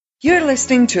You're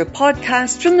listening to a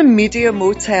podcast from the Media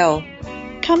Motel.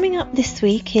 Coming up this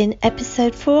week in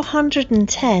episode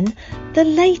 410, the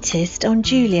latest on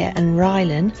Juliet and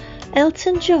Rylan,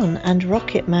 Elton John and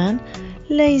Rocketman,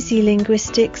 lazy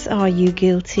linguistics, are you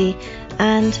guilty,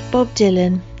 and Bob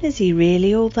Dylan, is he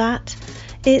really all that?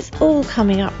 It's all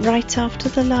coming up right after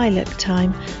the lilac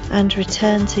time and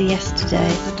Return to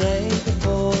Yesterday. The day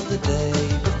before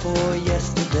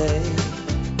yesterday,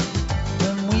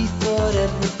 when we thought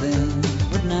everything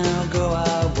would now go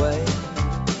our way,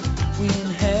 we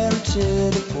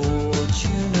inherited a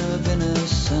fortune of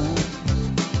innocence,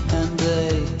 and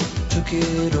they took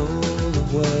it all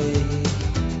away.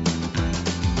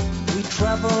 We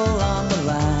travel on the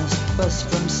last bus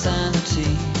from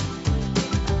sanity,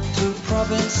 through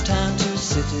province town to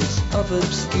cities of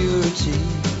obscurity,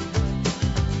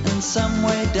 and some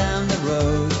way down the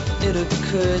road it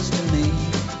occurs to me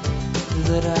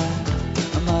that I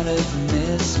might have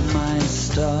missed my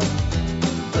stop,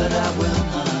 but I will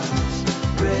not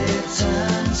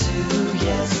return to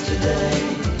yesterday,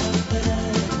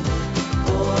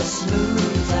 or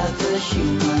smooth out the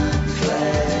human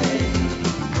clay.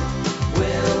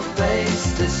 We'll face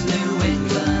this New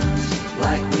England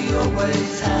like we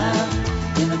always have,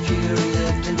 in a fury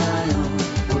of denial.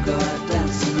 We'll go out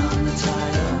dancing on the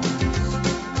tiles.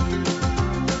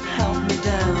 Help me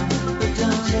down, but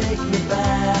don't take me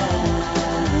back.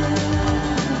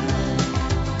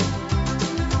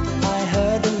 I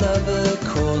heard a lover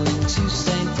calling to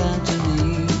Saint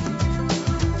Anthony,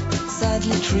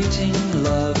 sadly treating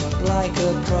love like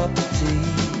a property.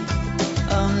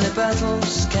 Only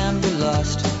battles can be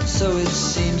lost, so it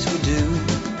seems we do,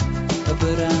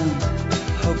 but I'm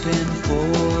hoping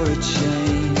for a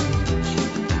change.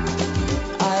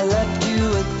 I left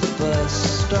you at the bus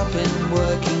stop in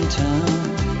working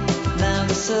town. Now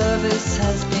the service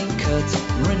has been cut,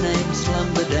 renamed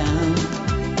Slumber Down.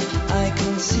 I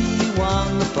can see you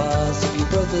on the bars of your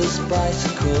brother's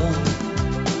bicycle.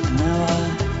 Now I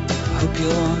hope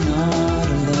you're not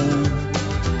alone,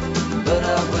 but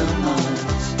I will not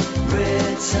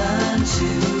return to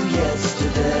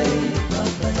yesterday,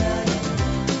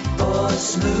 or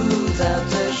smooth out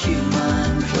the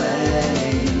human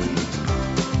clay.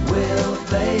 We'll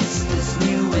face this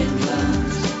New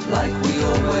England like we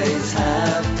always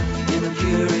have, in a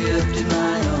fury of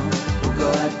denial. We'll go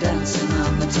out dancing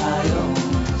on the tiles.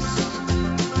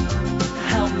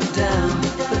 Help me down,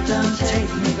 but don't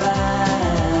take me back.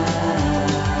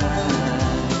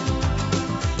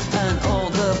 And all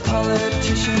the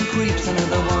politician creeps, I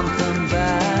never want them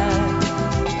back.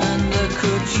 And the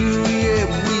couturier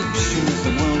weeps, shoes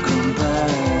that won't come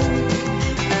back.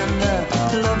 And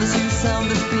the lovers who sound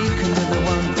the speak, I never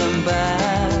want them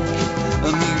back.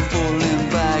 And me falling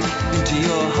back into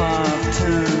your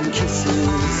half-turned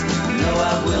kisses. No,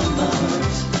 I will not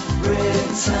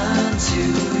return to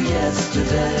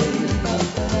yesterday,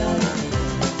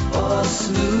 or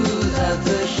smooth out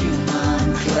the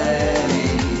human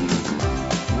clay.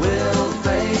 We'll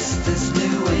face this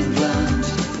New England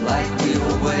like we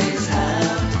always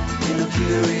have, in a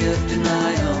fury of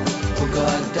denial. We'll go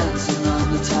out dancing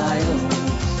on the tiles.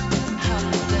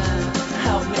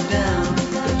 Help me down,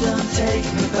 but don't take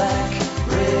me back.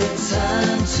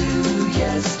 Return to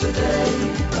yesterday,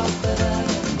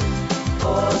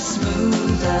 or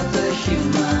smooth out the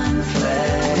human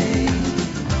clay.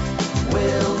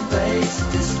 We'll face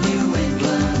this New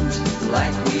England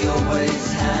like we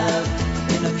always have,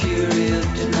 in a fury of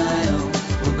denial.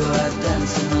 We'll go out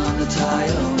dancing on the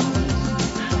tiles.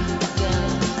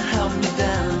 Help me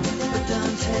down, but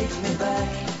don't take me back.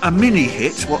 A mini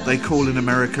hit, what they call in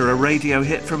America a radio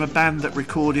hit, from a band that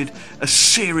recorded a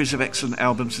series of excellent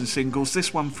albums and singles.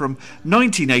 This one from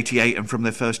 1988 and from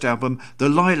their first album, The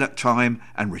Lilac Time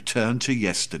and Return to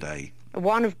Yesterday.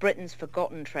 One of Britain's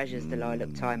forgotten treasures, The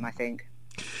Lilac Time, I think.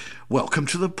 Welcome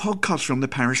to the podcast from the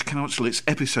Parish Counsel. It's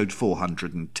episode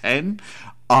 410.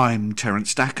 I'm Terence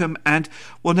Stackham, and,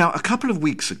 well, now, a couple of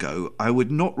weeks ago, I would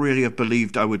not really have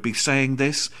believed I would be saying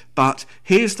this, but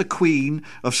here's the queen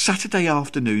of Saturday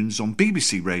afternoons on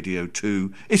BBC Radio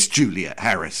 2. It's Juliet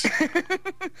Harris.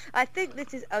 I think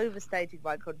this is overstating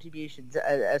my contributions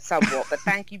somewhat, but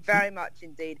thank you very much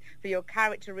indeed for your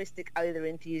characteristic over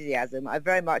enthusiasm. I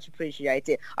very much appreciate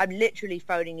it. I'm literally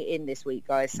phoning it in this week,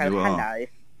 guys, so hello.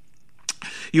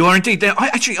 You are indeed there.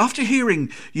 Actually, after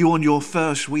hearing you on your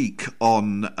first week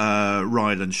on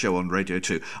Rylan's show on Radio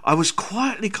 2, I was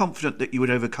quietly confident that you would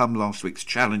overcome last week's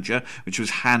challenger, which was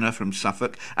Hannah from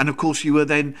Suffolk. And of course, you were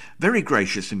then very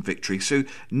gracious in victory. So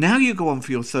now you go on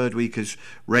for your third week as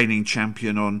reigning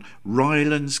champion on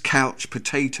Rylan's Couch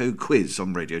Potato Quiz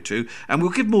on Radio 2. And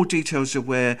we'll give more details of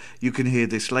where you can hear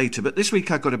this later. But this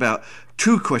week I got about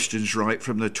 2 questions right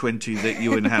from the 20 that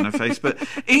you and Hannah faced. But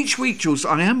each week, Jules,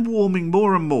 I am warming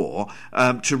more and more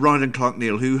to Rylan Clark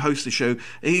Neal, who hosts the show.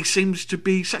 He seems to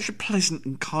be such a pleasant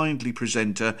and kindly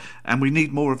presenter, and we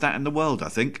need more of that in the world, I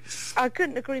think. I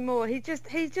couldn't agree more. He just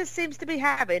seems to be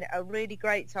having a really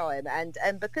great time, and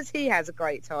because he has a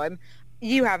great time,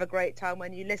 you have a great time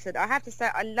when you listen. I have to say,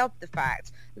 I love the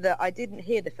fact that I didn't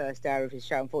hear the first hour of his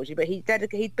show, unfortunately,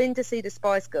 but he'd been to see the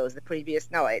Spice Girls the previous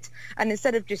night, and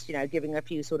instead of just, giving a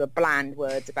few sort of bland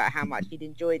words about how much he'd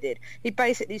enjoyed it, he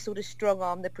basically sort of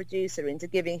strong-armed the producer into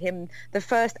giving him the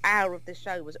first hour of the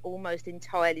show was almost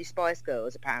entirely Spice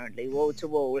Girls, apparently, wall to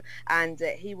wall, and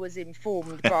he was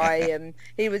informed by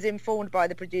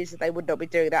the producer they would not be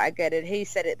doing that again, and he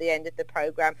said at the end of the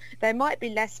programme, there might be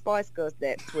less Spice Girls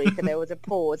next week, and there was a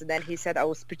pause, and then he said,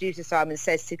 producer Simon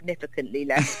says significantly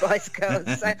less Spice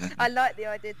Girls. So I like the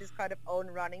idea of this kind of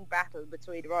on-running battle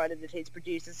between Rylan and his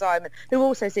producer Simon, who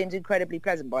also seems incredibly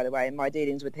pleasant, by the way, in my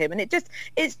dealings with him. And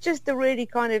it's just a really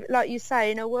kind of, like you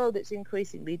say, in a world that's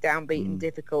increasingly downbeat and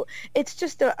difficult, it's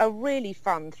just a really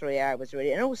fun 3 hours,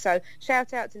 really. And also,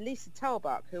 shout out to Lisa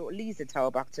Tarbuck,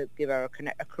 to give her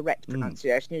a correct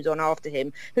pronunciation, who's on after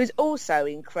him, who's also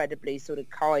incredibly sort of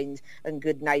kind and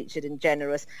good-natured and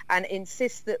generous, and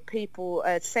insists that people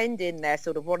send in their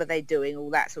sort of what are they doing, all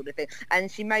that sort of thing,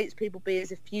 and she makes people be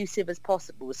as effusive as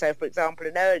possible. So, for example,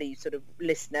 an early sort of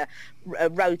listener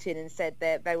wrote in and said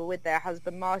that they were with their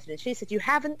husband Martin, and she said, you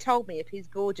haven't told me if he's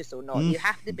gorgeous or not, you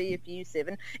have to be effusive.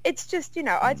 And it's just,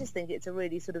 I just think it's a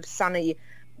really sort of sunny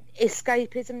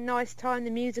escapism, nice time.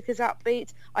 The music is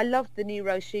upbeat. I loved the new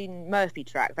Roisin Murphy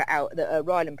track that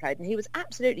Rylan played, and he was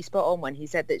absolutely spot on when he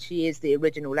said that she is the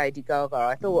original Lady Gaga.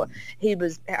 I thought he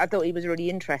was really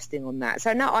interesting on that.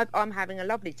 So no, I'm having a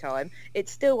lovely time.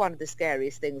 It's still one of the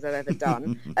scariest things I've ever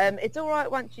done. It's all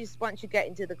right once you get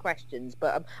into the questions,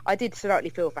 but I did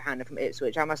slightly feel for Hannah from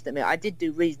Ipswich. I must admit, I did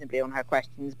do reasonably on her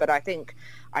questions, but I think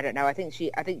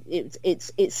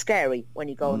it's scary when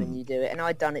you go on and you do it, and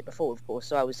I'd done it before, of course,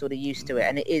 so I was sort of used to it,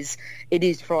 and it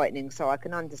is frightening, so I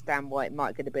can understand why it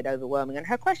might get a bit overwhelming, and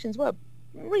her questions were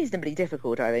reasonably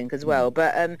difficult, I think, as well,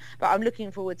 but I'm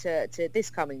looking forward to this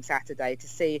coming Saturday to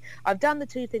see. I've done the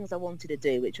 2 things I wanted to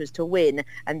do, which was to win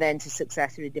and then to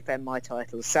successfully defend my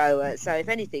title, so if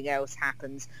anything else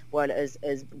happens, well, as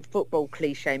football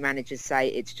cliche managers say,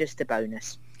 it's just a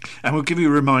bonus. And we'll give you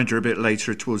a reminder a bit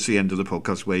later towards the end of the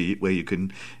podcast where you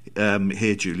can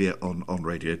hear Juliet on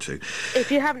Radio 2.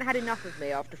 If you haven't had enough of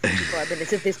me after 45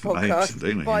 minutes of this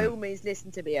podcast, by all means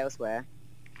listen to me elsewhere.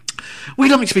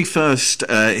 We'd like to be first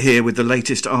here with the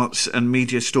latest arts and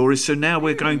media stories, so now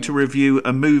we're going to review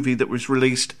a movie that was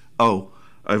released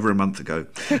over a month ago.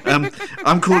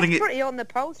 I'm calling that's it pretty on the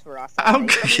pulse for us. I'm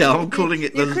calling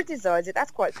it. You criticise it. That's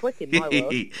quite quick in my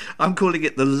world. I'm calling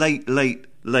it the late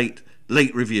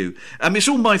review. It's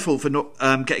all my fault for not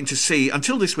getting to see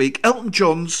until this week Elton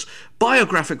John's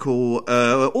autobiographical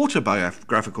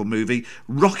movie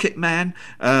Rocketman.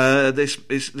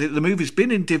 The movie's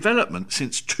been in development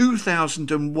since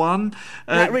 2001.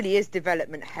 That really is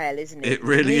development hell, isn't it? It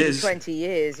really is. 20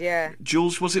 years, yeah.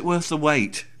 Jules, was it worth the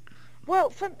wait?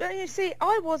 Well, you see,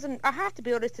 I have to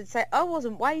be honest and say, I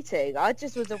wasn't waiting. I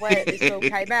just was aware that this film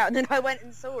came out, and then I went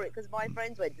and saw it because my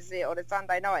friends went to see it on a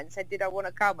Sunday night and said, did I want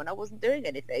to come? And I wasn't doing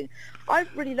anything. I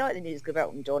really like the music of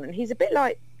Elton John, and he's a bit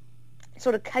like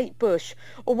sort of Kate Bush,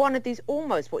 or one of these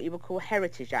almost what you would call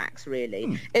heritage acts,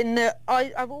 really. In that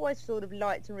I've always sort of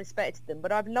liked and respected them,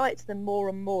 but I've liked them more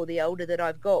and more the older that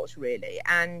I've got, really.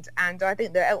 And I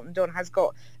think that Elton John has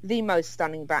got the most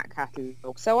stunning back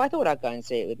catalogue. So I thought I'd go and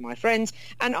see it with my friends,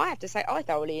 and I have to say I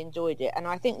thoroughly enjoyed it, and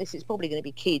I think this is probably going to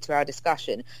be key to our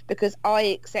discussion because I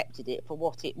accepted it for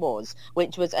what it was,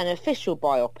 which was an official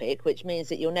biopic, which means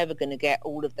that you're never going to get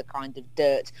all of the kind of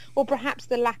dirt, or perhaps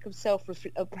the lack of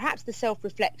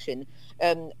self-reflection,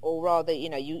 or rather,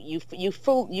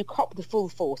 you cop the full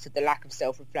force of the lack of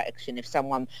self-reflection if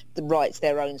someone writes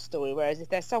their own story, whereas if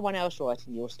there's someone else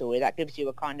writing your story, that gives you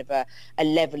a kind of a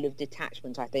level of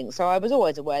detachment, I think. So I was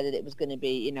always aware that it was going to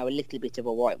be, a little bit of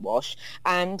a whitewash,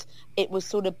 and it was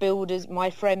sort of my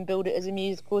friend billed it as a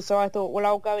musical, so I thought, well,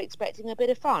 I'll go expecting a bit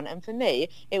of fun, and for me,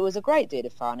 it was a great deal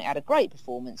of fun. It had a great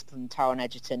performance from Taron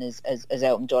Egerton as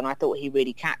Elton John. I thought he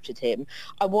really captured him.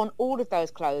 I want all of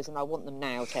those clothes, and I want them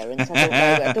now, Terence.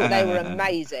 I thought they were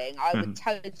amazing. I would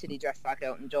totally dress like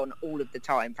Elton John all of the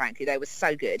time, frankly. They were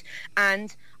so good.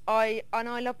 And I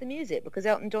love the music because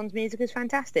Elton John's music is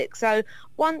fantastic. So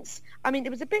it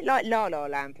was a bit like La La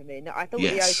Land for me. I thought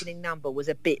the opening number was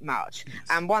a bit much.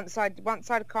 And once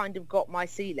I'd kind of got my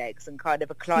sea legs and kind of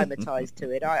acclimatised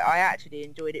to it, I actually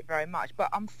enjoyed it very much. But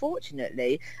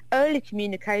unfortunately, early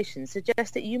communications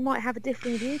suggest that you might have a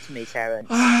differing view to me, Terence.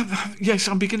 Yes,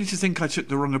 I'm beginning to think I took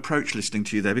the wrong approach listening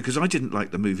to you there, because I didn't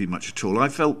like the movie much at all. I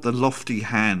felt the lofty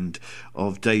hand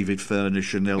of David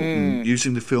Furnish and Elton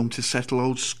using the film to settle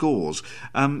old scores.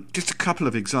 Just a couple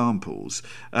of examples.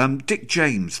 Dick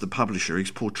James, the publisher,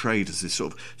 he's portrayed as this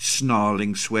sort of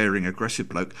snarling, swearing, aggressive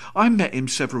bloke. I met him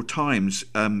several times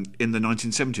in the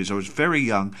 1970s. I was very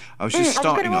young. I was just starting off.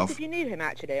 I was going to ask off. if you knew him,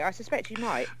 actually. I suspect you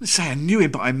might. I say I knew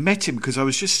him, but I met him because I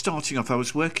was just starting off. I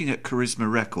was working at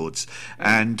Charisma Records,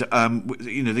 and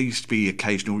there used to be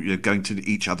occasional, going to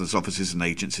each other's offices and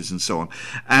agencies and so on.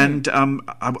 And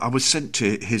I was sent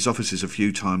to his offices a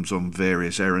few times on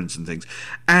various errands and things.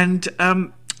 And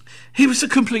he was the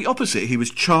complete opposite. He was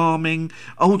charming,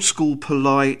 old school,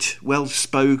 polite, well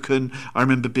spoken. I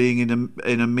remember being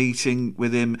in a meeting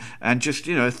with him, and just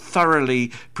a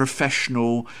thoroughly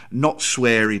professional, not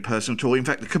sweary person at all. In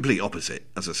fact, the complete opposite,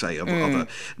 as I say, of her.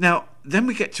 Now, then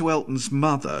we get to Elton's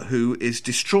mother, who is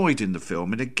destroyed in the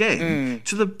film, and again,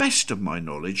 to the best of my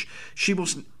knowledge, she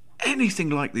wasn't anything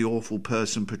like the awful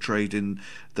person portrayed in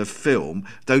the film,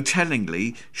 though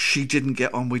tellingly she didn't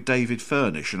get on with David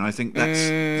Furnish, and I think that's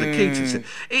the key to it.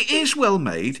 It is well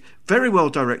made, very well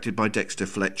directed by Dexter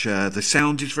Fletcher. The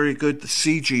sound is very good, the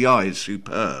CGI is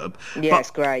superb. Yeah,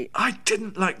 it's great. I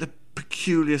didn't like the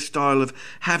peculiar style of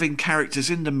having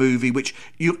characters in the movie, which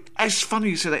as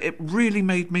funny you say that, it really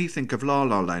made me think of La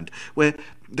La Land, where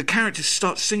the characters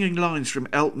start singing lines from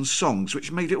Elton's songs,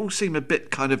 which made it all seem a bit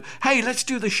kind of, hey, let's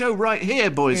do the show right here,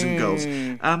 boys and girls.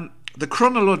 The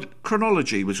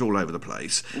chronology was all over the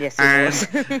place. Yes,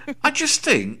 it was. I just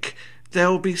think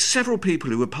there'll be several people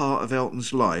who were part of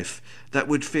Elton's life that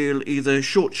would feel either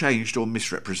shortchanged or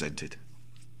misrepresented.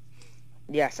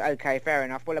 Yes, okay, fair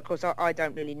enough. Well, of course, I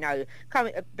don't really know.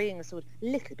 Being a sort of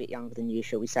little bit younger than you,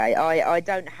 shall we say, I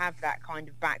don't have that kind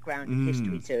of background and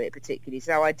history to it particularly.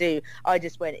 So I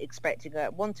just went expecting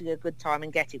wanting a good time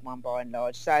and getting one by and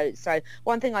large. So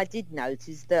one thing I did note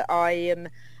is that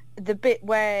the bit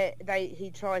where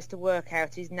he tries to work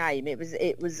out his name, it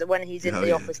was when he's in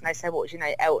the office and they say, what's your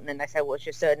name? Elton, and they say, what's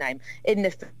your surname? In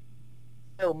the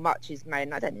film, much is made,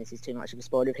 and I don't know if this is too much of a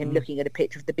spoiler, of him looking at a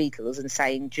picture of the Beatles and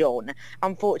saying John.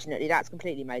 Unfortunately, that's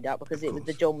completely made up, because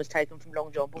the John was taken from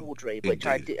Long John Baldry, which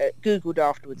I googled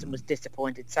afterwards and was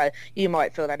disappointed. So you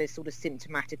might feel that is sort of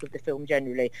symptomatic of the film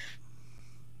generally.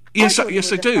 Yes, I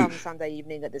do. Fun Sunday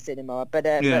evening at the cinema, but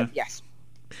yes.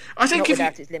 I think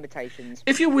without its limitations.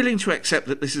 If you're willing to accept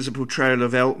that this is a portrayal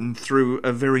of Elton through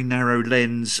a very narrow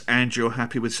lens, and you're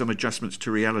happy with some adjustments to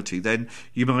reality, then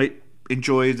you might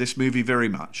enjoy this movie very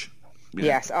much.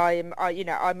 Yes, I'm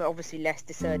obviously less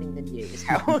discerning than you, is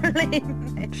how I'll leave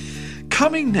it.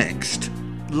 Coming next,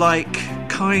 like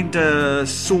kinda,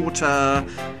 sorta,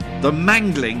 the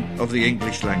mangling of the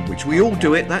English language. We all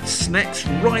do it. That's next,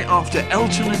 right after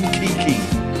Elton and Kiki.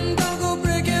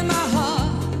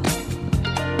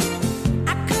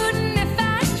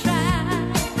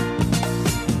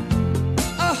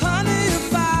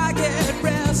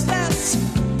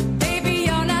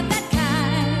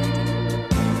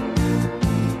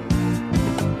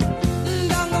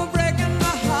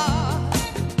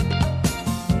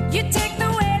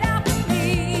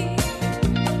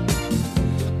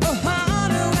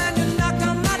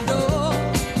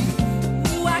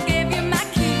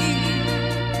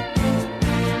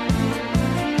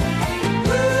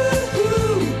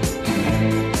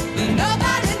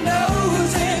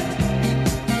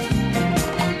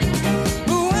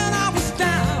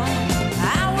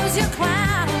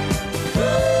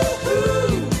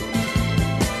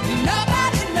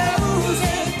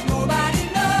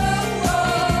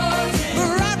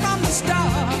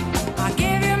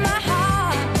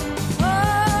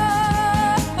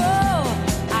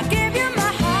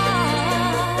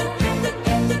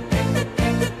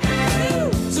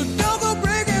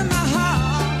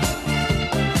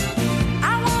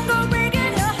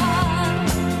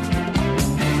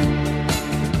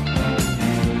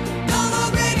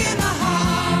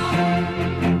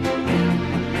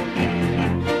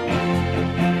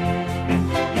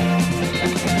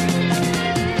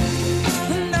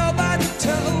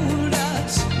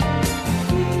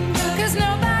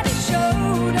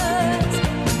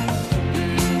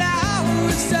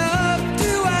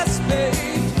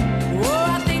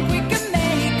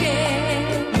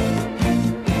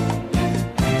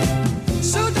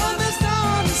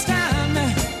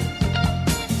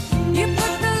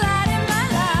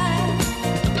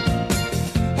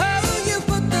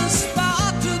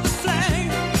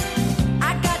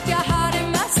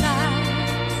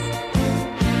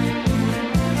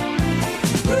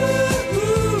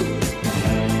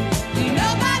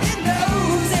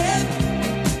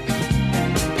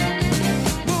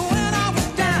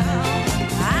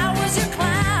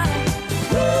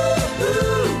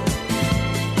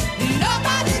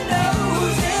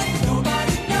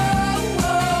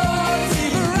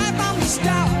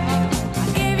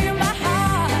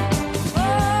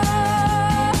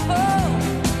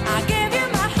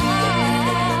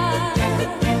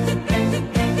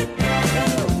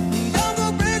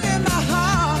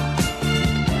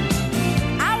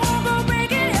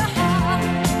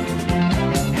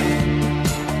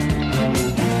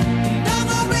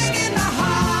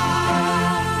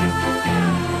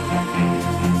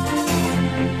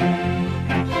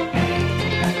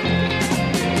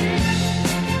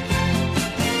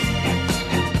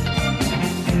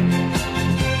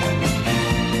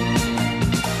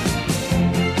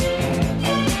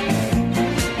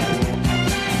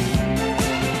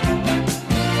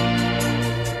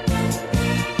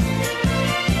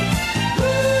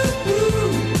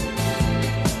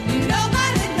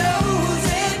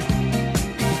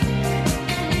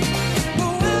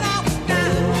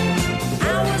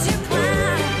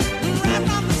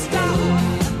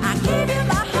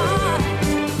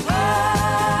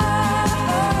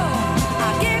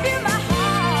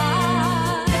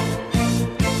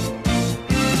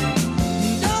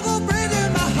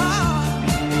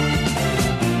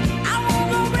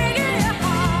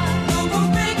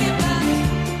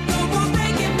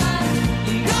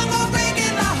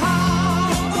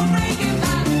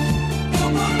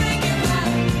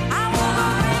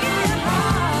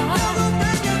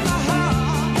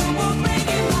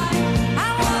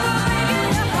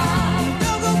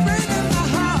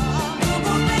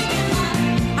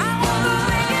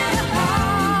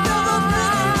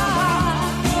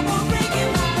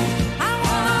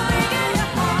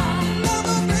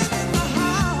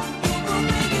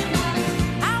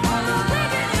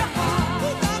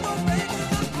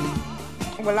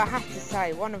 Well, I have to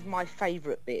say, one of my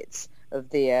favourite bits of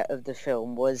the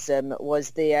film was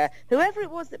the whoever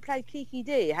it was that played Kiki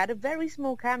D had a very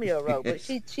small cameo role, but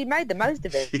she made the most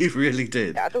of it. She really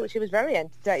did. I thought she was very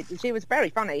entertaining. She was very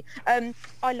funny.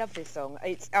 I love this song.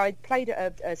 I played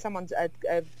at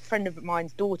a friend of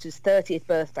mine's daughter's 30th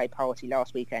birthday party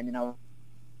last weekend, and I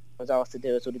was asked to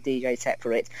do a sort of DJ set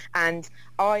for it, and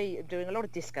I am doing a lot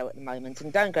of disco at the moment,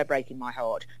 and Don't Go Breaking My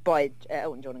Heart by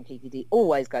Elton John and Kiki D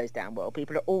always goes down well.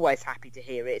 People are always happy to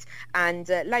hear it, and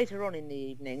later on in the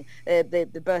evening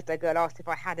the birthday girl asked if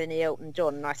I had any Elton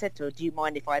John, and I said to her, do you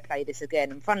mind if I play this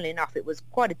again? And funnily enough, it was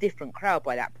quite a different crowd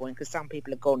by that point, because some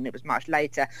people had gone and it was much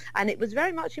later, and it was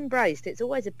very much embraced. It's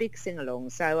always a big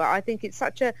sing-along, so I think it's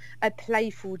such a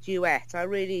playful duet. I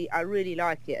really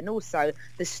like it, and also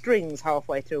the strings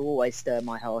halfway through always stir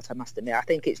my heart, I must admit. I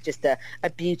think it's just a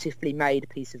beautifully made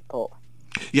piece of pop.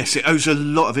 Yes, it owes a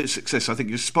lot of its success. I think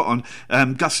you're spot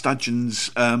on. Gus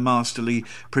Dudgeon's masterly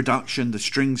production, the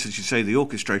strings, as you say, the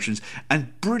orchestrations,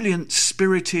 and brilliant,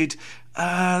 spirited,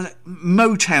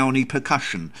 Motown-y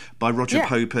percussion by Roger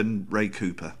Pope and Ray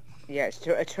Cooper. Yeah, it's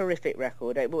a terrific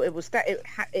record.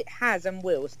 It has and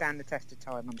will stand the test of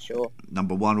time, I'm sure.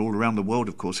 Number one all around the world,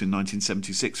 of course, in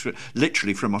 1976.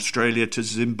 Literally from Australia to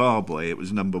Zimbabwe, it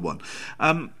was number one.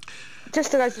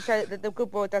 Just to show that the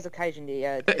good boy does occasionally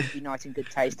unite in good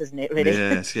taste, doesn't it, really?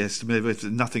 Yes. If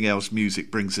nothing else,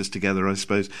 music brings us together, I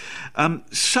suppose.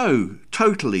 So,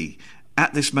 totally,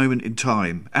 at this moment in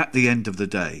time, at the end of the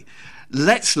day,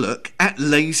 let's look at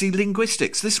lazy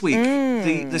linguistics. This week,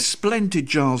 the splendid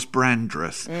Giles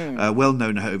Brandreth, well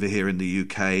known over here in the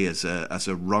UK as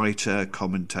a writer,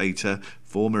 commentator,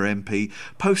 former MP,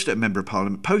 Member of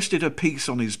Parliament, posted a piece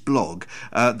on his blog.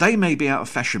 They may be out of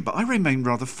fashion, but I remain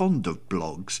rather fond of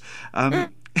blogs.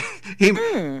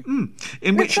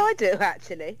 In which I do,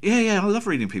 actually. Yeah, I love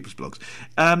reading people's blogs.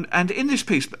 And in this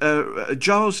piece,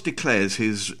 Giles declares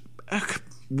his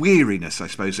weariness, I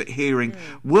suppose, at hearing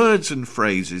words and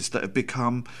phrases that have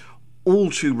become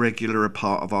all too regular a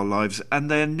part of our lives,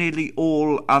 and they're nearly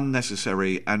all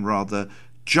unnecessary and rather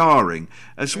jarring,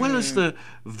 as well as the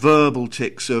verbal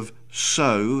tics of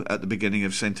so at the beginning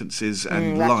of sentences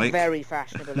and that's like. Very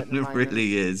fashionable at the moment. It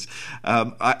really is.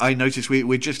 I noticed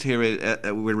we're just here,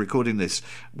 we're recording this,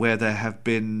 where there have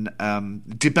been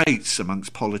debates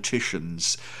amongst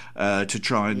politicians to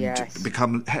try and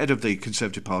become head of the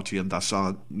Conservative Party and thus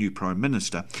our new Prime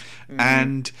Minister.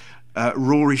 And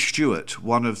Rory Stewart,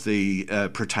 one of the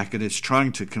protagonists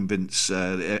trying to convince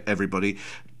everybody,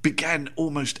 began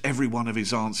almost every one of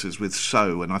his answers with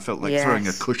so, and I felt like throwing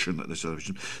a cushion at the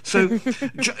television. So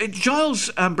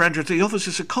Giles Brandreth, he offers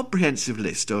us a comprehensive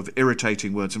list of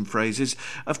irritating words and phrases.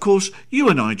 Of course, you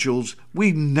and I, Jules,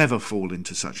 we never fall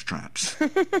into such traps.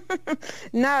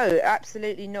 No,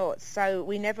 absolutely not. So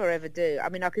we never ever do. I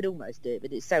mean, I could almost do it,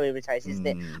 but it's so irritating, isn't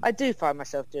it? I do find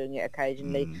myself doing it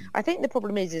occasionally. I think the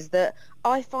problem is that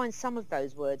I find some of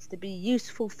those words to be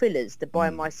useful fillers to buy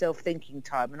myself thinking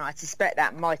time, and I suspect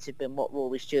that might have been what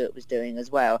Rory Stewart was doing as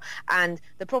well. And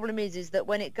the problem is that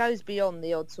when it goes beyond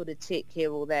the odd sort of tick here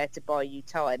or there to buy you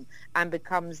time and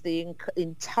becomes the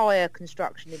entire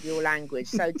construction of your language,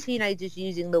 so teenagers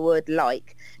using the word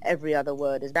like every other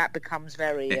word, as that becomes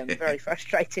very very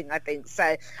frustrating, I think.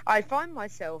 So I find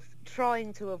myself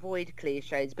trying to avoid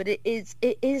cliches, but it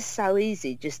is so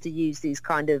easy just to use these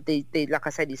kind of the like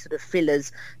I say, these sort of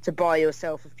fillers to buy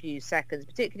yourself a few seconds.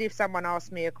 Particularly if someone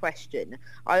asks me a question,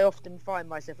 I often find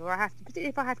myself, particularly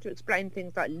if I have to explain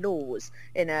things like laws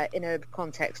in a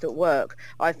context at work,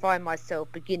 I find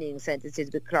myself beginning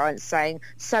sentences with clients saying,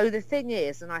 so the thing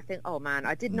is, and I think, oh man,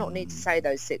 I did not need to say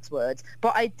those 6 words,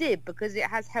 but I did, because it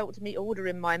has helped me order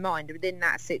in my mind within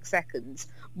that 6 seconds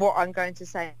what I'm going to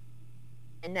say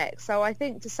next. So I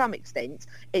think to some extent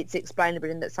it's explainable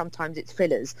in that sometimes it's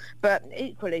fillers, but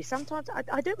equally sometimes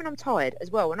I do it when I'm tired as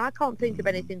well, when I can't think of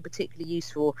anything particularly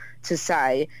useful to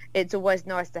say. It's always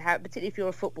nice to have, particularly if you're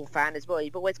a football fan as well,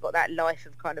 you've always got that life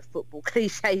of kind of football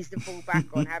cliches to fall back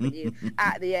on, haven't you,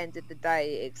 at the end of the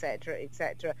day,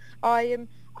 etc.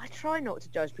 I try not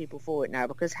to judge people for it now,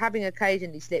 because having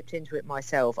occasionally slipped into it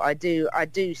myself, I do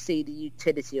see the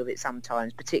utility of it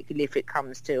sometimes, particularly if it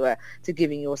comes to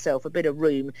giving yourself a bit of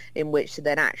room in which to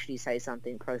then actually say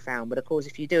something profound. But of course,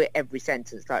 if you do it every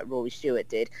sentence like Rory Stewart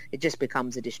did, it just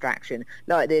becomes a distraction.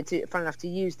 Like, fun enough to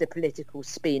use the political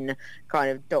spin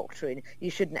kind of doctrine,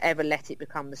 you shouldn't ever let it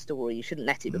become the story. You shouldn't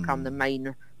let it become the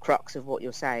main crux of what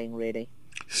you're saying, really.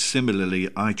 Similarly,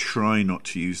 I try not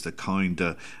to use the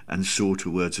kinder and sorter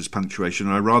words as punctuation.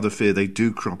 I rather fear they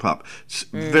do crop up. It's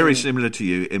very similar to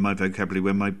you in my vocabulary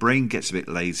when my brain gets a bit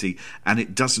lazy and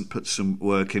it doesn't put some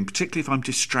work in, particularly if I'm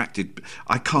distracted.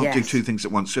 I can't do two things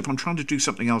at once. So if I'm trying to do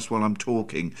something else while I'm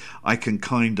talking, I can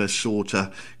kinder,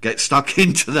 sorter get stuck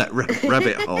into that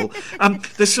rabbit hole.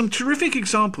 There's some terrific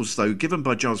examples, though, given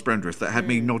by Giles Brandreth that had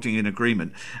me nodding in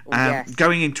agreement.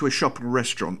 Going into a shop or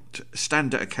restaurant,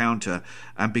 stand at a counter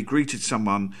and be greeted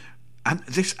someone. And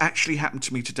this actually happened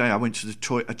to me today. I went to a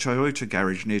Toyota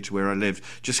garage near to where I lived,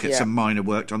 just to get some minor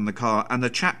work done on the car, and the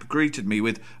chap greeted me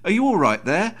with, "Are you all right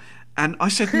there?" And I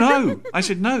said, "No." I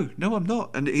said, no, I'm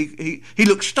not. And he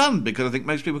looked stunned, because I think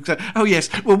most people say, "Oh, yes,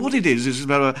 well, what it is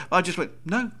about." I just went,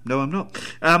 no, I'm not.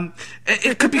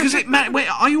 Because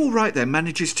 "Are you all right there?"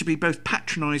 manages to be both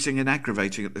patronising and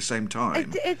aggravating at the same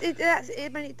time.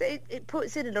 It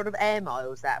puts in a lot of air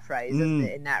miles, that phrase, doesn't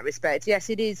it, in that respect. Yes,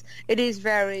 it is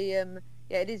very...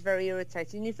 it is very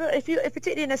irritating. If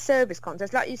particularly in a service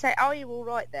context, like you say, "Are you all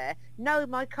right there?" "No,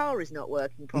 my car is not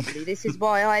working properly. This is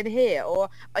why I'm here." Or,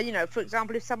 for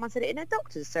example, if someone said it in a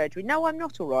doctor's surgery, "No, I'm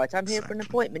not all right. I'm here for an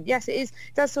appointment." Yes, it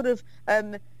does sort of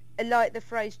like the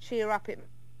phrase "cheer up, it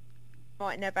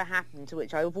might never happen," to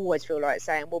which I always feel like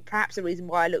saying, well, perhaps the reason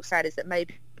why I look sad is that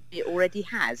maybe it already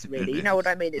has, really. You know what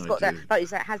I mean? It's got that, like you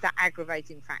say, it has that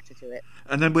aggravating factor to it.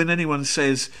 And then when anyone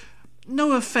says,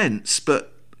 "No offence,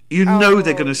 but..." they're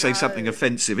going to say something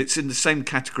offensive. It's in the same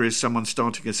category as someone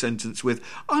starting a sentence with,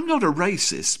 "I'm not a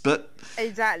racist, but..."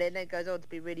 Exactly, and then it goes on to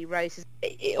be really racist.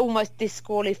 It almost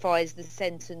disqualifies the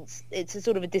sentence. It's a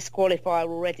sort of a disqualifier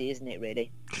already, isn't it,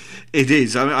 really? It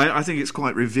is. I think it's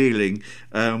quite revealing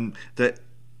that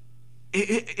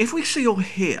if we see or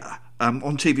hear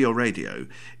on TV or radio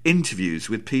interviews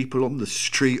with people on the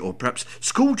street, or perhaps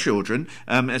school children,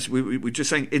 as we were just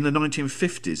saying, in the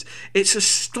 1950s, it's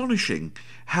astonishing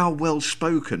how well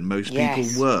spoken most people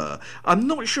were. I'm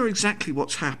not sure exactly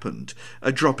what's happened,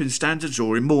 a drop in standards,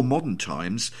 or in more modern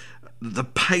times, the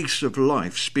pace of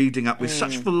life speeding up with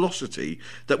such velocity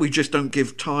that we just don't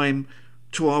give time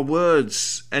to our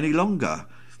words any longer.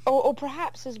 Or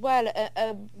perhaps as well,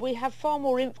 we have far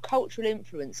more cultural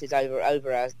influences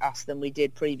over us than we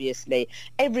did previously.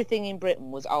 Everything in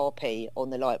Britain was RP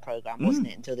on the Light programme, wasn't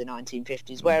it, until the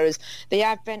 1950s, whereas the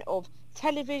advent of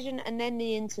television and then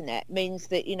the internet means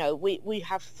that, we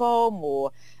have far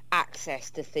more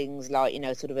access to things like,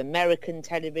 sort of American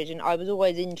television. I was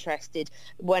always interested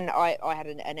when I had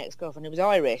an ex-girlfriend who was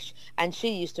Irish, and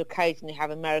she used to occasionally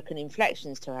have American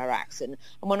inflections to her accent.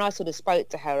 And when I sort of spoke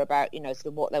to her about, sort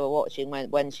of what they were watching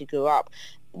when she grew up,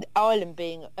 Ireland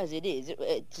being as it is,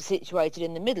 it's situated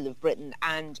in the middle of Britain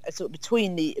and sort of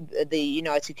between the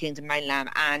United Kingdom mainland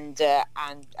and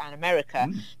America,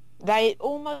 they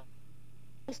almost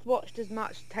watched as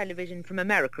much television from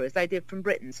America as they did from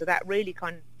Britain, so that really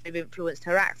kind of influenced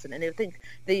her accent. And I think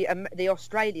the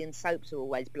Australian soaps are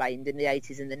always blamed in the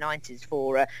 80s and the 90s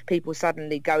for people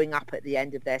suddenly going up at the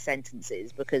end of their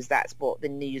sentences, because that's what the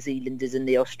New Zealanders and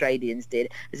the Australians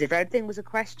did, as if everything was a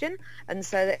question, and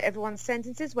so that everyone's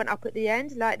sentences went up at the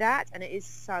end like that, and it is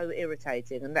so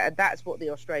irritating, and that's what the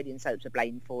Australian soaps are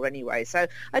blamed for anyway. So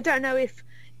I don't know if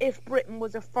Britain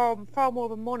was a far more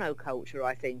of a monoculture,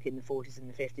 I think, in the 40s and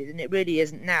the 50s, and it really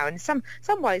isn't now. And in some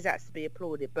ways that's to be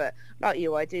applauded, but like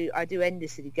you, I do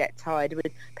endlessly get tired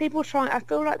with people I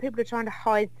feel like people are trying to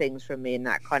hide things from me in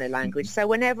that kind of language. So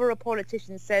whenever a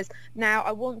politician says, "Now,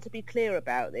 I want to be clear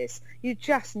about this," you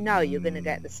just know you're going to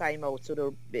get the same old sort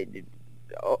of,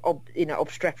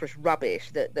 obstreperous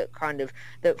rubbish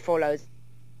that follows.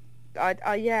 Like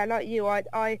you,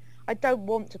 I don't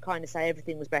want to kind of say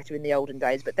everything was better in the olden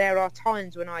days, but there are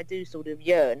times when I do sort of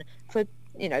yearn for,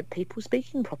 people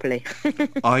speaking properly.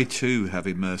 I too have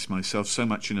immersed myself so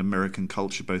much in American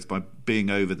culture, both by being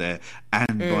over there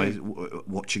and by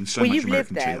watching so much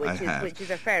American TV. Well, you've lived there, which is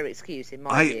a fair excuse in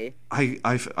my view.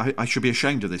 I should be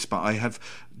ashamed of this, but I have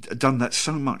done that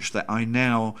so much that I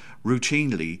now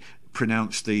routinely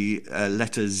pronounce the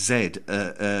letter Z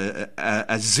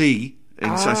as Z.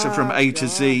 So from A to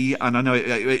Z, and I know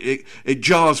it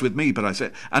jars with me, but I say,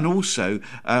 and also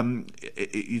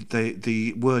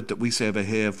the word that we say over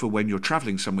here for when you're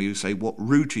travelling somewhere, you say, "What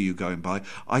route are you going by?"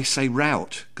 I say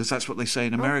route, because that's what they say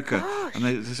in America. And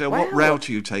they say, "What route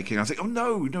are you taking?" I think, "Oh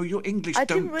no, you're English." I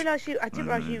didn't realise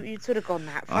you'd sort of gone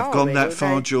that far. I've gone that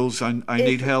far, Jules. I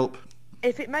need help.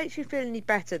 If it makes you feel any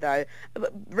better, though,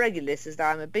 regular listeners, though,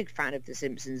 I'm a big fan of The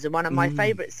Simpsons, and one of my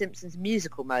favourite Simpsons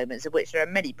musical moments, of which there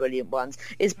are many brilliant ones,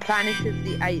 is Planet of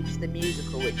the Apes, the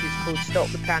musical, which is called Stop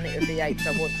the Planet of the Apes,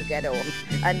 I Want to Get Off.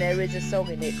 And there is a song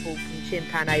in it called From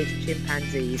Chimpanzee to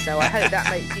Chimpanzee, so I hope that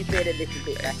makes you feel a little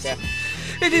bit better.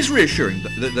 It is reassuring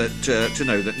that to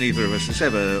know that neither of us has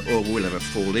ever or will ever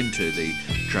fall into the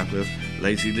trap of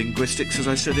lazy linguistics, as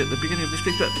I said at the beginning of this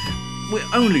piece, but we're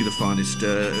only the finest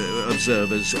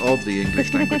observers of the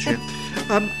English language here.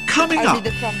 Coming only up...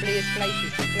 the crumbliest,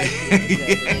 flakiest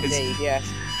Yes. indeed, yes.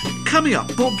 Coming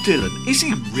up, Bob Dylan. Is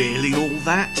he really all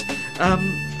that?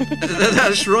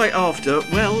 That's right after,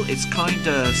 well, it's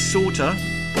kinda, sorta,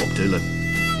 Bob Dylan.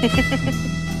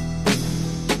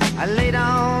 I laid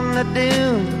on the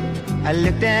dune, I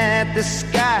looked at the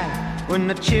sky when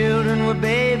the children were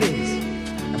babies.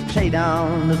 I played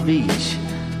on the beach.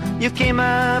 You came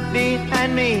up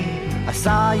behind me, I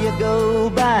saw you go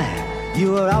by.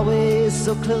 You were always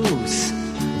so close,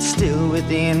 and still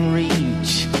within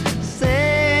reach.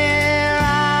 Sarah,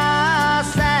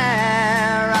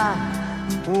 Sarah,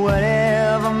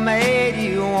 whatever made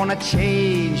you wanna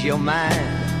change your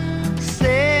mind?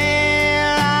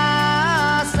 Sarah,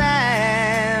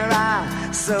 Sarah,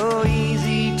 so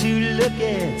easy to look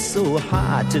at, so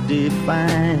hard to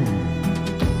define.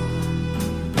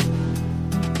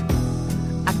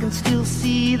 I can still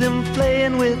see them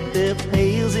playing with their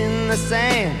pails in the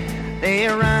sand. They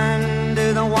run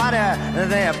to the water,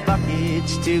 their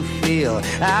buckets to fill.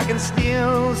 I can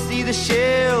still see the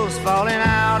shells falling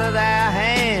out of their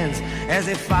hands as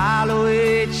they follow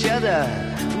each other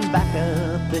back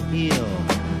up the hill.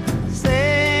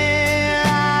 Sarah,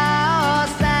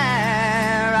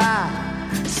 Sarah,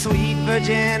 sweet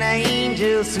virgin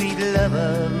angel, sweet love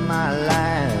of my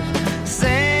life.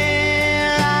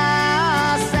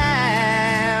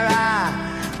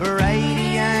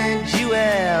 Radiant jewel,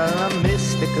 a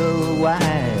mystical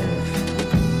wife.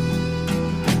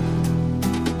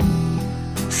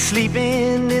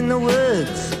 Sleeping in the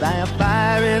woods by a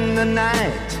fire in the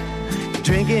night,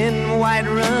 drinking white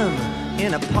rum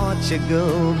in a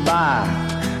Portugal bar.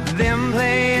 Them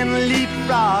playing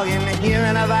leapfrog and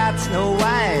hearing about Snow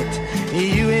White.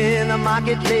 You in the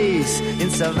marketplace in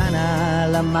Savannah,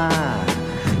 Lamar.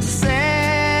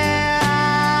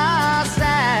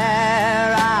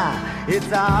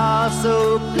 It's all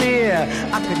so clear,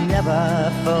 I could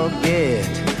never forget.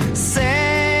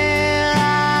 Sarah,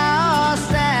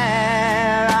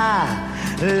 Sarah,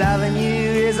 loving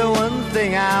you is the one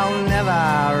thing I'll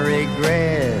never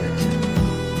regret.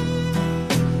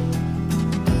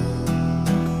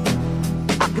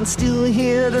 I can still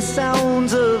hear the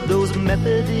sounds of those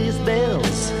Methodist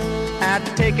bells. I'd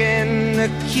taken the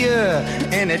cure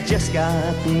and it just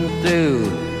got me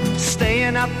through.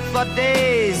 Staying up for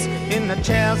days in the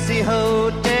Chelsea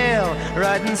Hotel,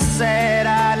 writing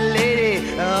sad-eyed lady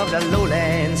of the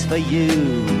lowlands for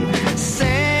you.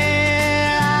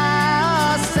 Sarah,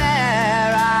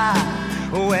 Sarah,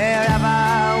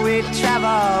 wherever we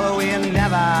travel, we're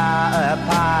never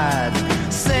apart.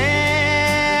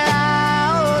 Sarah,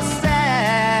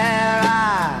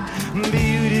 Sarah,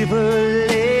 beautiful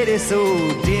lady, so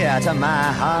dear to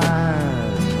my heart.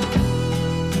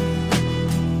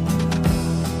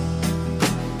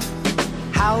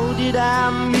 How did I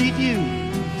meet you?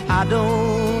 I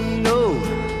don't know.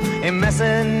 A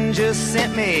messenger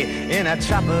sent me in a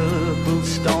tropical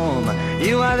storm.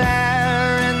 You were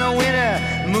there in the winter,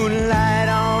 moonlight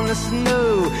on the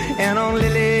snow, and on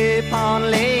Lily Pond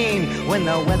Lane when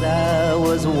the weather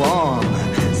was warm.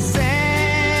 Sarah,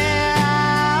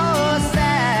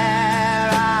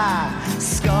 Sarah,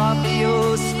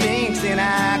 Scorpio Sphinx in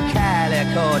a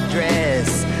calico dress.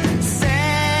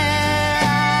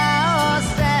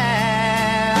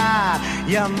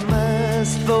 You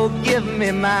must forgive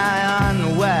me my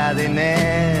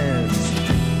unworthiness.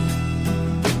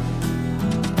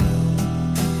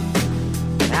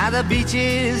 Now the beach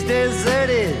is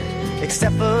deserted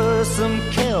except for some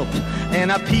kelp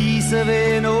and a piece of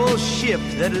an old ship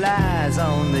that lies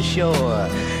on the shore.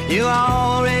 You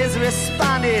always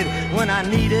responded when I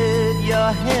needed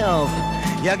your help.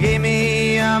 You gave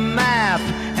me a map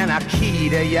and a key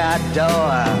to your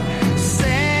door.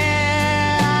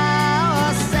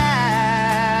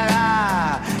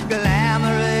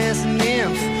 Glamorous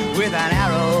nymph with an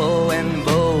arrow and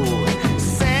bow.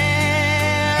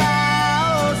 Sarah,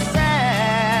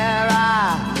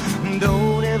 Sarah,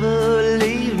 don't ever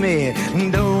leave me,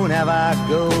 don't ever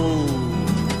go.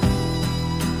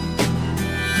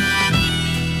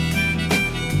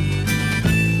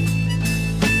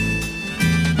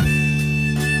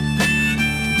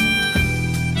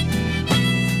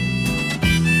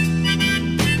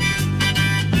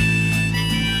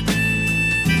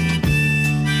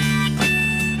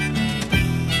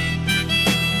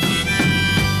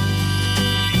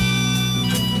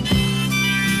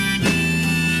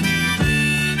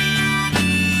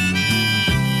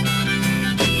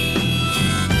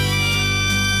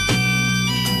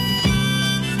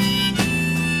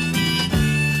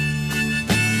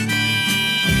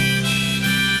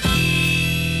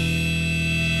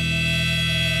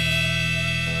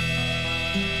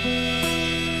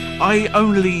 I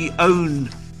only own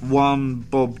one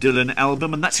Bob Dylan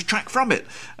album, and that's a track from it.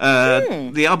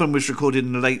 The album was recorded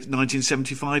in the late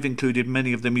 1975, included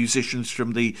many of the musicians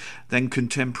from the then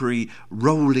contemporary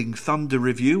Rolling Thunder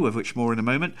Review, of which more in a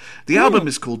moment. The album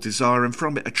is called Desire, and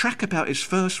from it a track about his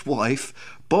first wife,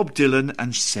 Bob Dylan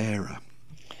and Sarah.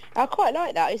 I quite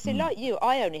like that. You see, like you,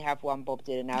 I only have one Bob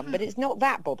Dylan album, but it's not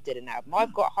that Bob Dylan album.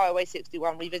 I've got Highway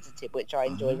 61 Revisited, which I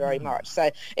enjoy very much.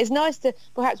 So it's nice to,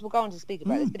 perhaps we'll go on to speak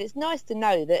about this, but it's nice to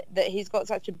know that he's got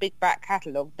such a big back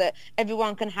catalogue that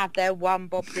everyone can have their one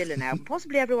Bob Dylan album,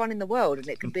 possibly everyone in the world, and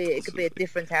it could be a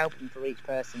different album for each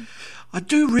person. I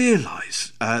do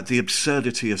realise the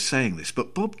absurdity of saying this,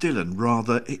 but Bob Dylan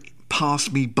rather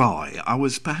passed me by. I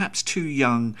was perhaps too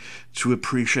young to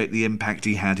appreciate the impact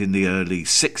he had in the early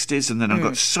 60s, and then I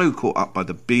got so caught up by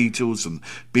the Beatles and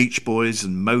Beach Boys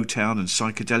and Motown and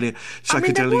psychedelia. I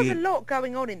mean, there was a lot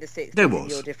going on in the 60s, there was. In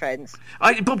your defence.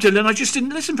 Bob Dylan, I just didn't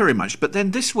listen very much, but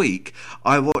then this week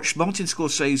I watched Martin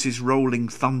Scorsese's Rolling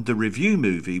Thunder Review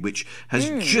movie, which has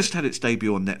just had its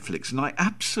debut on Netflix, and I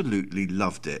absolutely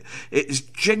loved it. It has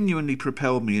genuinely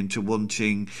propelled me into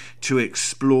wanting to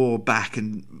explore back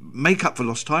and make up for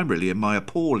lost time, really, in my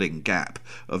appalling gap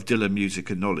of Dylan music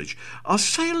and knowledge. I'll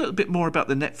say a little bit more about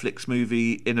the Netflix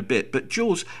movie in a bit, but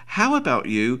Jules, how about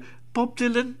you? Bob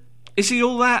Dylan, is he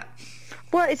all that?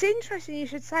 Well, it's interesting you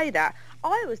should say that.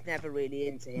 I was never really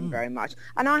into him very much.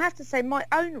 And I have to say my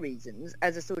own reasons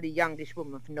as a sort of youngish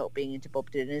woman for not being into Bob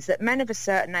Dylan is that men of a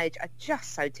certain age are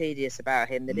just so tedious about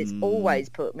him that it's always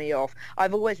put me off.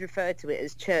 I've always referred to it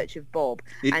as Church of Bob,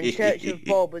 and Church of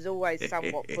Bob has always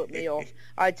somewhat put me off.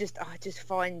 I just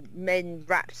find men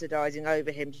rhapsodising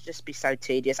over him to just be so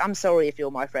tedious. I'm sorry if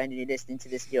you're my friend and you're listening to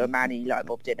this and you're a man and you like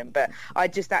Bob Dylan, but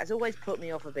that's always put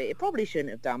me off a bit. It probably shouldn't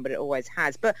have done, but it always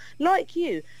has. But like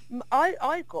you,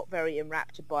 I got very enraptured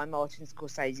by a Martin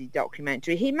Scorsese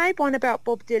documentary. He made one about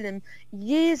Bob Dylan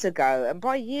years ago, and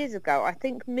by years ago I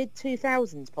think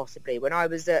mid-2000s possibly, when I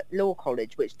was at law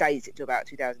college, which dates it to about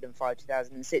 2005,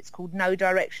 2006, called No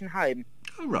Direction Home.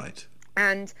 Oh, right.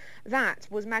 And that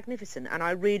was magnificent, and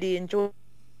I really enjoyed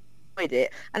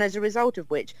it, and as a result of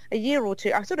which, a year or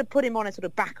two, I sort of put him on a sort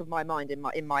of back of my mind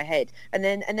in my head, and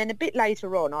then a bit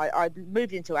later on, I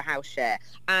moved into a house share,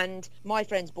 and my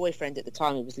friend's boyfriend at the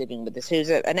time who was living with us, who's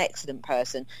an excellent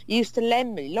person, used to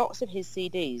lend me lots of his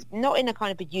CDs, not in a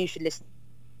kind of a you should listen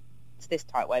to this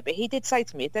type way, but he did say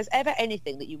to me, if there's ever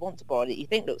anything that you want to borrow that you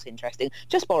think looks interesting,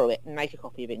 just borrow it and make a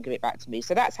copy of it and give it back to me.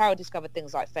 So that's how I discovered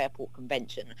things like Fairport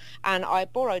Convention, and I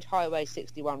borrowed Highway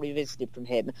 61 Revisited from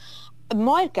him.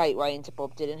 My gateway into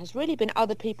Bob Dylan has really been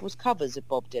other people's covers of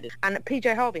Bob Dylan, and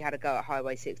PJ Harvey had a go at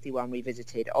Highway 61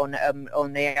 Revisited on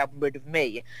the album Rid of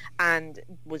Me, and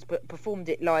performed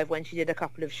it live when she did a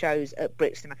couple of shows at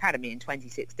Brixton Academy in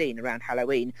 2016 around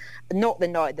Halloween. Not the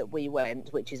night that we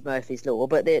went, which is Murphy's Law,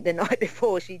 but the night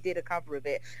before, she did a cover of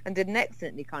it and did an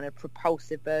excellently kind of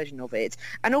propulsive version of it,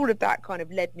 and all of that kind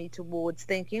of led me towards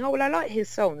thinking, oh well, I like his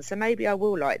songs, so maybe I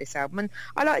will like this album, and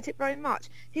I liked it very much.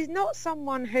 He's not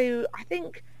someone who, I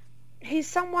think he's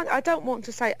someone, I don't want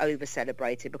to say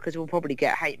over-celebrated because we'll probably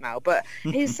get hate mail, but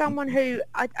he's someone who,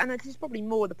 and this is probably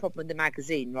more the problem with the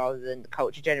magazine rather than the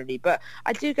culture generally, but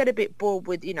I do get a bit bored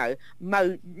with,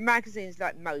 magazines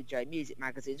like Mojo, music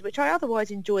magazines, which I otherwise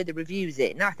enjoy the reviews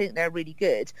in. I think they're really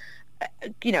good.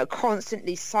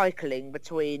 Constantly cycling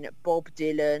between Bob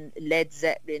Dylan, Led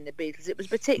Zeppelin, the Beatles. It was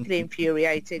particularly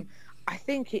infuriating. I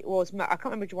think it was, I can't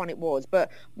remember which one it was,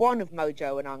 but one of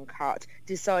Mojo and Uncut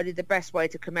decided the best way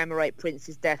to commemorate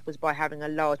Prince's death was by having a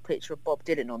large picture of Bob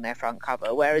Dylan on their front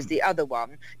cover, whereas the other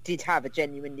one did have a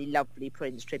genuinely lovely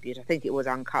Prince tribute. I think it was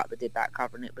Uncut that did that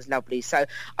cover, and it was lovely. So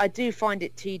I do find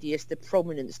it tedious, the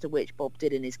prominence to which Bob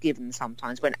Dylan is given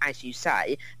sometimes, when, as you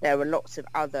say, there are lots of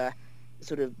other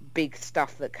sort of big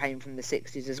stuff that came from the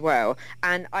 60s as well.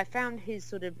 And I found his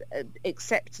sort of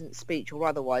acceptance speech or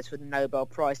otherwise for the Nobel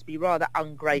Prize to be rather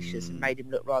ungracious and made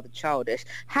him look rather childish.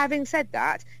 Having said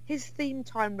that, his theme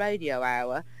time radio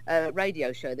hour,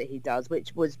 radio show that he does,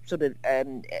 which was sort of,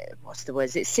 what's the word,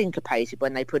 is it syncopated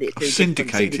when they put it through?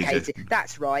 Syndicated.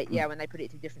 That's right, yeah, when they put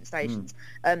it through different stations.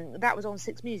 That was on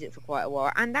Six Music for quite a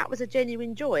while, and that was a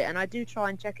genuine joy, and I do try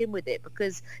and check in with it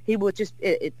because he would just,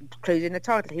 it includes in the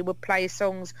title, he would play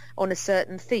songs on a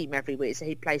certain theme every week. So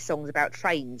he'd play songs about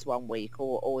trains one week,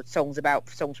 or songs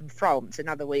from France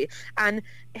another week, and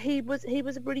he was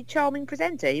a really charming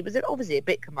presenter. He was obviously a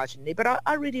bit curmudgeonly, but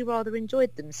I really rather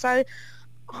enjoyed them. So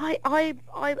I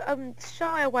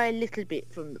shy away a little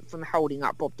bit from holding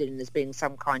up Bob Dylan as being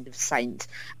some kind of saint,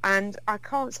 and I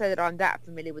can't say that I'm that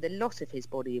familiar with a lot of his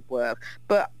body of work,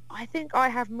 but I think I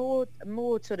have more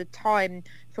sort of time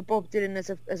for Bob Dylan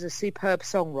as a superb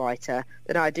songwriter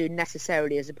than I do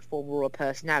necessarily as a performer or a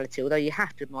personality, although you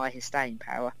have to admire his staying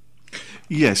power.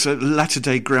 Yes,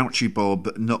 latter-day grouchy Bob,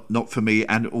 not for me,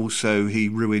 and also he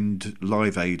ruined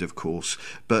Live Aid, of course.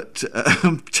 But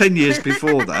 10 years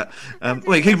before that,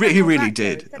 well, he really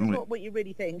did. What you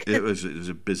really think? It was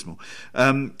abysmal.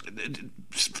 10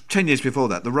 years before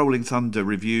that, the Rolling Thunder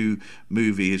review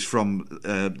movie is from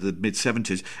the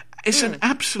mid-70s. It's an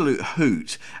absolute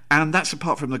hoot, and that's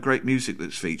apart from the great music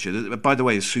that's featured. By the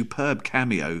way, a superb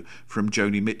cameo from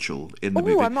Joni Mitchell in the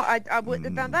movie. I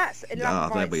would. Now that's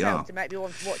enough by itself to make me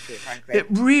want to watch it, frankly. It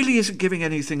really isn't giving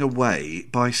anything away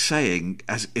by saying,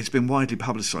 as it's been widely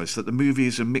publicised, that the movie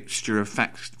is a mixture of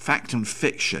fact and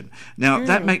fiction. Now,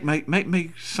 that make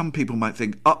some people might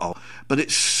think, but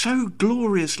it's so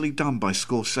gloriously done by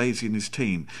Scorsese and his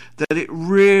team that it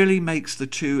really makes the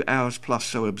 2 hours plus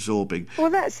so absorbing.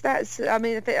 Well, I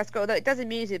mean, I think that's got. It does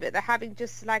amuse you, but they're having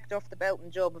just slagged off the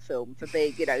Belton Jobber film for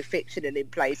being, fictional in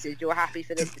places. You're happy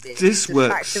for this to be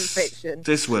fact and fiction.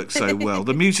 This works so well.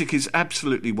 The music is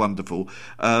absolutely wonderful,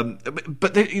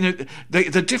 but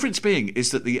the difference being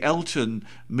is that the Elton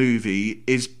movie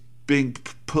is being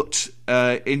put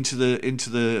into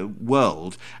the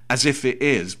world as if it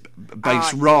is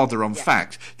based rather on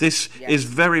fact. This is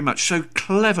very much so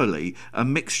cleverly a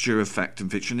mixture of fact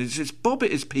and fiction. It's Bob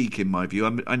at his peak, in my view.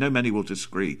 I know many will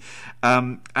disagree,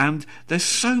 and there's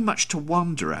so much to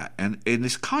wonder at, and in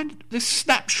this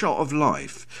snapshot of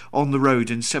life on the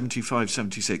road in 75,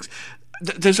 76.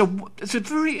 This I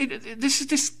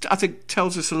think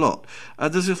tells us a lot.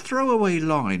 There's a throwaway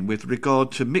line with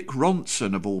regard to Mick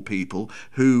Ronson, of all people,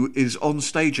 who is on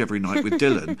stage every night with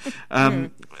Dylan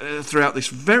throughout this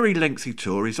very lengthy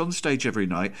tour. He's on stage every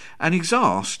night, and he's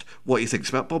asked what he thinks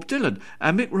about Bob Dylan,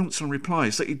 and Mick Ronson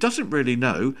replies that he doesn't really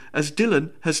know, as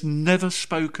Dylan has never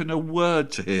spoken a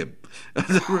word to him.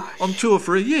 On tour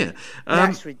for a year.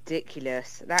 That's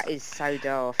ridiculous. That is so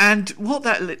daft. And what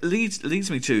that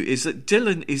leads me to is that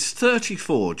Dylan is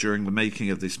 34 during the making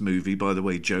of this movie. By the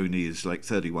way, Joni is like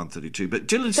 31, 32, but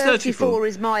Dylan's 34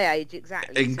 is my age,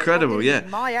 exactly. Incredible, so yeah.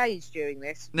 My age during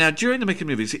this. Now, during the making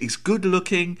of the movie, he's good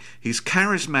looking, he's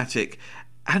charismatic,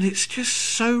 and it's just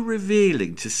so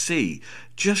revealing to see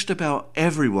just about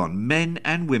everyone, men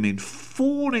and women,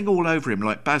 falling all over him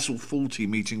like Basil Fawlty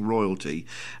meeting royalty.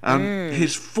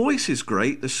 His voice is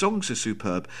great, the songs are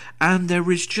superb, and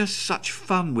there is just such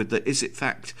fun with the is it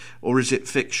fact or is it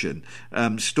fiction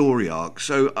story arc.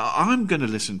 So I'm going to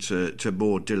listen to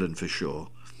more Dylan for sure.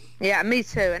 Yeah, me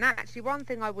too. And actually, one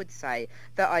thing I would say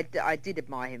that I did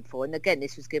admire him for, and again,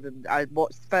 this was given. I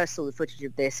first saw the footage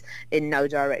of this in No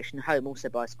Direction Home, also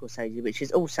by Scorsese, which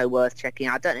is also worth checking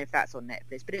out. I don't know if that's on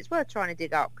Netflix, but it's worth trying to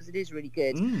dig up because it is really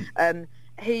good.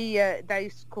 They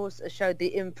of course showed the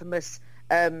infamous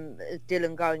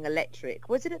Dylan going electric.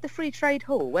 Was it at the Free Trade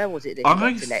Hall? Where was it that he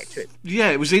went electric? Yeah,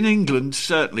 it was in England,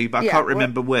 certainly, but I can't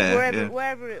remember where.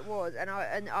 Wherever it was. And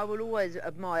I will always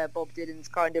admire Bob Dylan's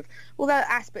kind of, although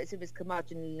aspects of his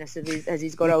curmudgeonliness as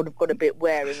he's got older have got a bit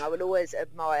wearing, I will always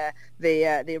admire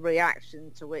the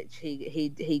reaction to which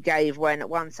he gave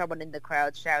when someone in the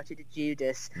crowd shouted at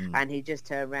Judas and he just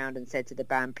turned around and said to the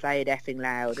band, play it effing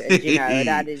loud.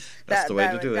 And that's the way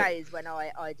to do it. That is when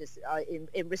I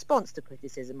in response to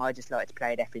criticism, I just like to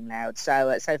play it effing loud.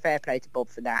 So fair play to Bob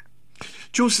for that.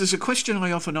 Jules, there's a question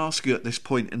I often ask you at this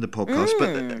point in the podcast,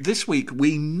 but this week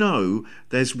we know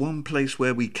there's one place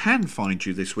where we can find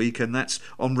you this week, and that's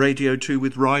on Radio 2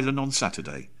 with Rylan on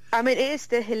Saturday. I mean, it is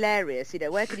still hilarious,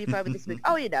 where can you find me this week?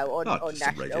 On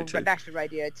National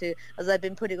Radio 2, as I've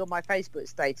been putting on my Facebook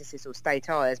statuses, or state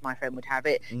I, as my friend would have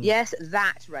it. Yes,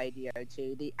 that Radio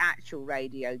 2, the actual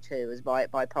Radio 2, as my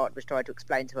partner was trying to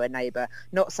explain to her neighbour,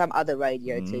 not some other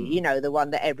Radio 2, the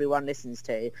one that everyone listens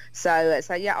to. So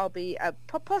yeah, I'll be,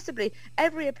 possibly,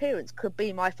 every appearance could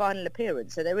be my final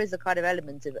appearance, so there is a kind of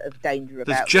element of danger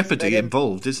about There's jeopardy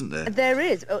involved, isn't there? There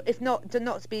is, if not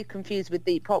to be confused with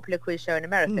the popular quiz show in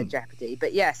America, Jeopardy.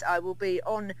 But yes, I will be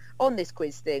on this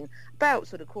quiz thing about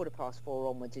sort of 4:15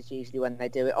 onwards is usually when they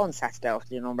do it on Saturday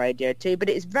afternoon on Radio 2. But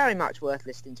it is very much worth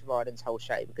listening to Rylan's whole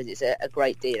show because it's a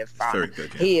great deal of fun. Very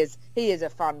good, yeah. He is a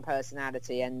fun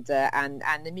personality, and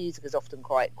the music is often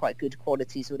quite good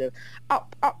quality, sort of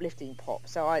uplifting pop.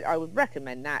 So I would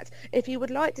recommend that. If you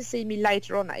would like to see me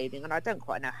later on that evening, and I don't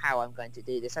quite know how I'm going to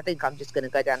do this, I think I'm just going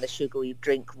to go down the sugary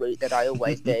drink route that I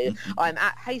always do. I'm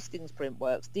at Hastings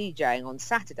Printworks DJing on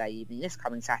Saturday Saturday evening, this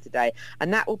coming Saturday,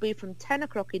 and that will be from 10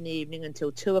 o'clock in the evening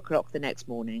until 2 o'clock the next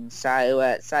morning.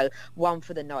 So one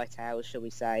for the night owls, shall we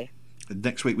say.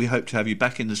 Next week we hope to have you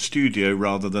back in the studio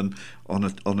rather than on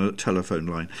a telephone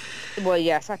line. Well,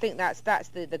 yes, I think that's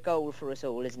the goal for us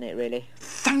all, isn't it, really?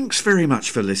 Thanks very much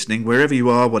for listening. Wherever you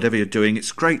are, whatever you're doing,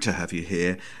 it's great to have you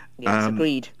here. Yes,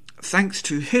 agreed. Thanks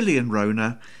to Hilly and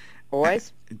Rona.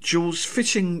 Always. Jules,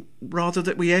 fitting rather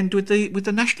that we end with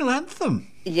the national anthem.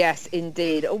 Yes,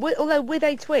 indeed. Although with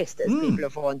a twist, as people are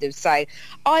fond of saying.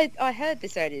 I heard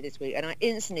this earlier this week and I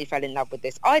instantly fell in love with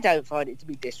this. I don't find it to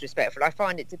be disrespectful. I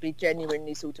find it to be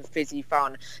genuinely sort of fizzy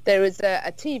fun. There is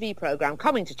a TV programme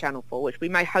coming to Channel 4, which we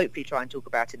may hopefully try and talk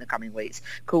about in the coming weeks,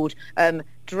 called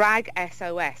Drag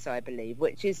SOS, I believe,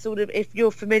 which is sort of, if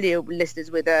you're familiar,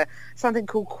 listeners, with something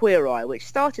called Queer Eye, which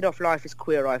started off life as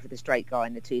Queer Eye for the straight guy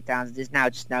in the 2000s, is now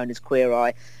just known as Queer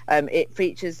Eye. It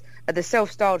features the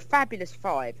self-styled Fabulous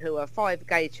Five, who are five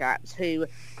gay chaps who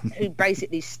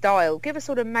basically give a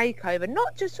sort of makeover,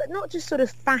 not just sort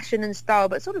of fashion and style,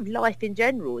 but sort of life in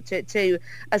general to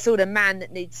a sort of man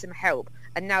that needs some help.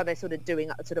 And now they're sort of doing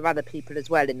sort of other people as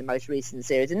well in the most recent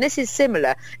series. And this is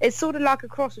similar. It's sort of like a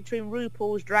cross between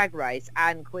RuPaul's Drag Race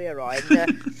and Queer Eye.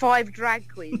 And five drag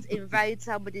queens invade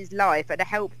somebody's life and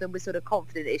help them with sort of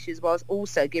confident issues whilst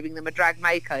also giving them a drag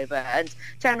makeover. And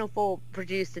Channel 4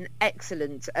 produced an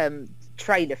excellent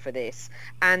trailer for this.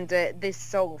 And this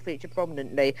song featured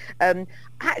prominently.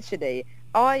 Actually,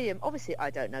 obviously I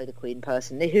don't know the Queen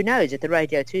personally. Who knows, if the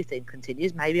Radio 2 thing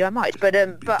continues, maybe I might. But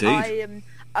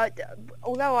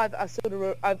although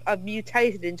I've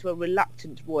mutated into a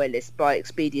reluctant royalist by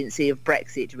expediency of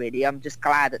Brexit, really, I'm just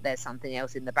glad that there's something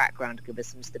else in the background to give us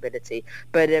some stability.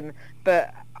 But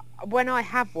when I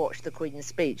have watched the Queen's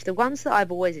speech, the ones that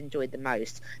I've always enjoyed the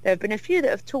most, there have been a few that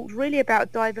have talked really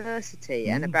about diversity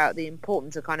and about the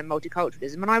importance of kind of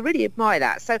multiculturalism, and I really admire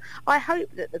that. So I hope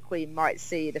that the Queen might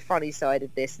see the funny side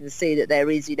of this and see that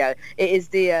there is, it is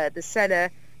the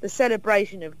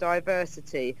celebration of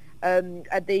diversity.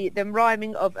 The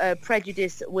rhyming of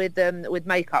prejudice with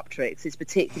makeup tricks is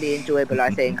particularly enjoyable,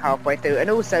 I think, halfway through, and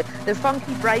also the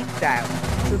funky breakdown,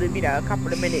 sort of, a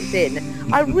couple of minutes in.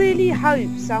 I really hope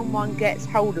someone gets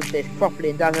hold of this properly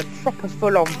and does a proper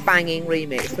full-on banging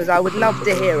remix, because I would love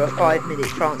to hear a 5-minute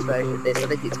trance version of this. I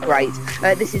think it's great.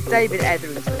 This is David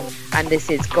Etherington, and this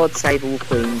is God Save All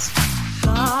Queens.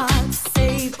 God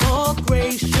save all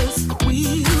gracious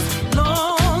queens.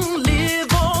 Long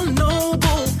live all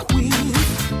noble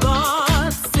queens.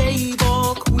 God save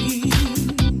all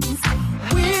queens.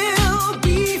 We'll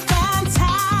be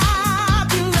fantabulous,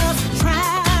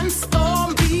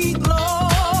 transform, be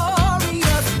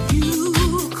glorious. You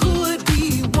could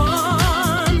be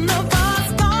one of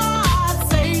us.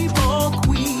 God save all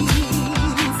queens.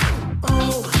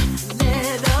 Oh,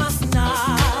 let us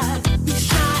not be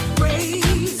shy.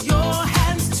 Raise your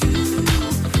hands to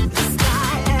the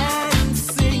sky and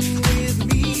sing with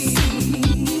me.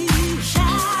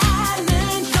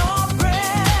 Challenge your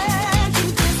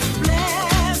prejudice,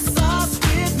 bless us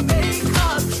with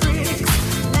makeup tricks,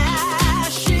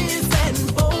 lashes and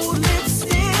bold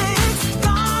lipsticks.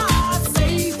 God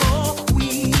save all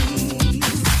queens.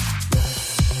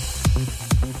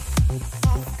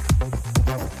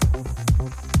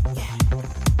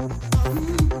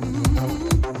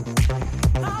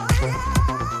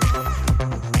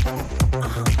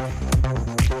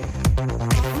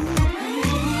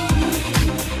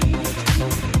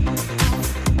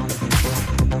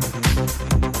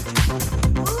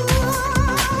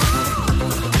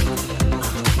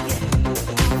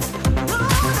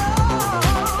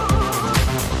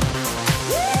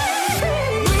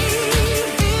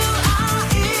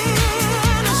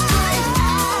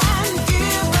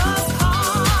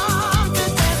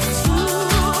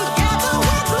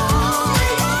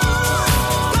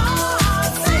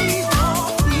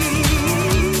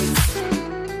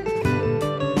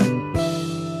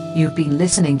 You've been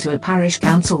listening to a Parish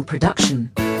Counsel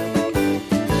production.